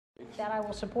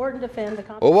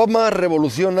Obama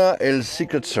revoluciona el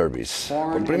Secret Service.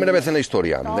 Por primera vez en la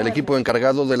historia, el equipo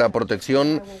encargado de la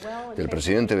protección del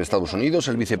presidente de Estados Unidos,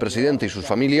 el vicepresidente y sus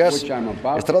familias,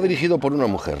 estará dirigido por una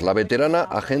mujer, la veterana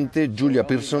agente Julia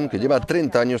Pearson, que lleva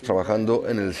 30 años trabajando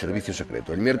en el Servicio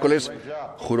Secreto. El miércoles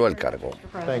juró el cargo.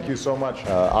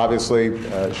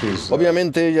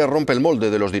 Obviamente, ella rompe el molde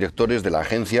de los directores de la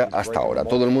agencia Hasta Ahora.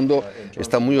 Todo el mundo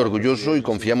está muy orgulloso y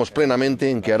confiamos plenamente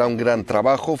en que hará un gran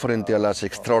trabajo frente a las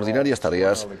extraordinarias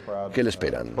tareas que le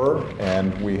esperan.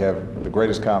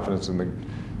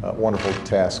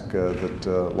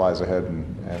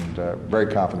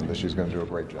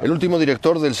 El último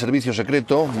director del Servicio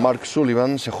Secreto,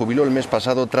 Sullivan, se jubiló el mes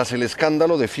pasado tras el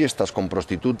escándalo de fiestas con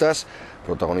prostitutas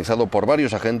protagonizado por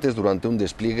varios agentes durante un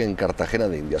despliegue en Cartagena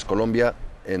de Indias, Colombia,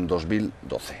 en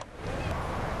 2012.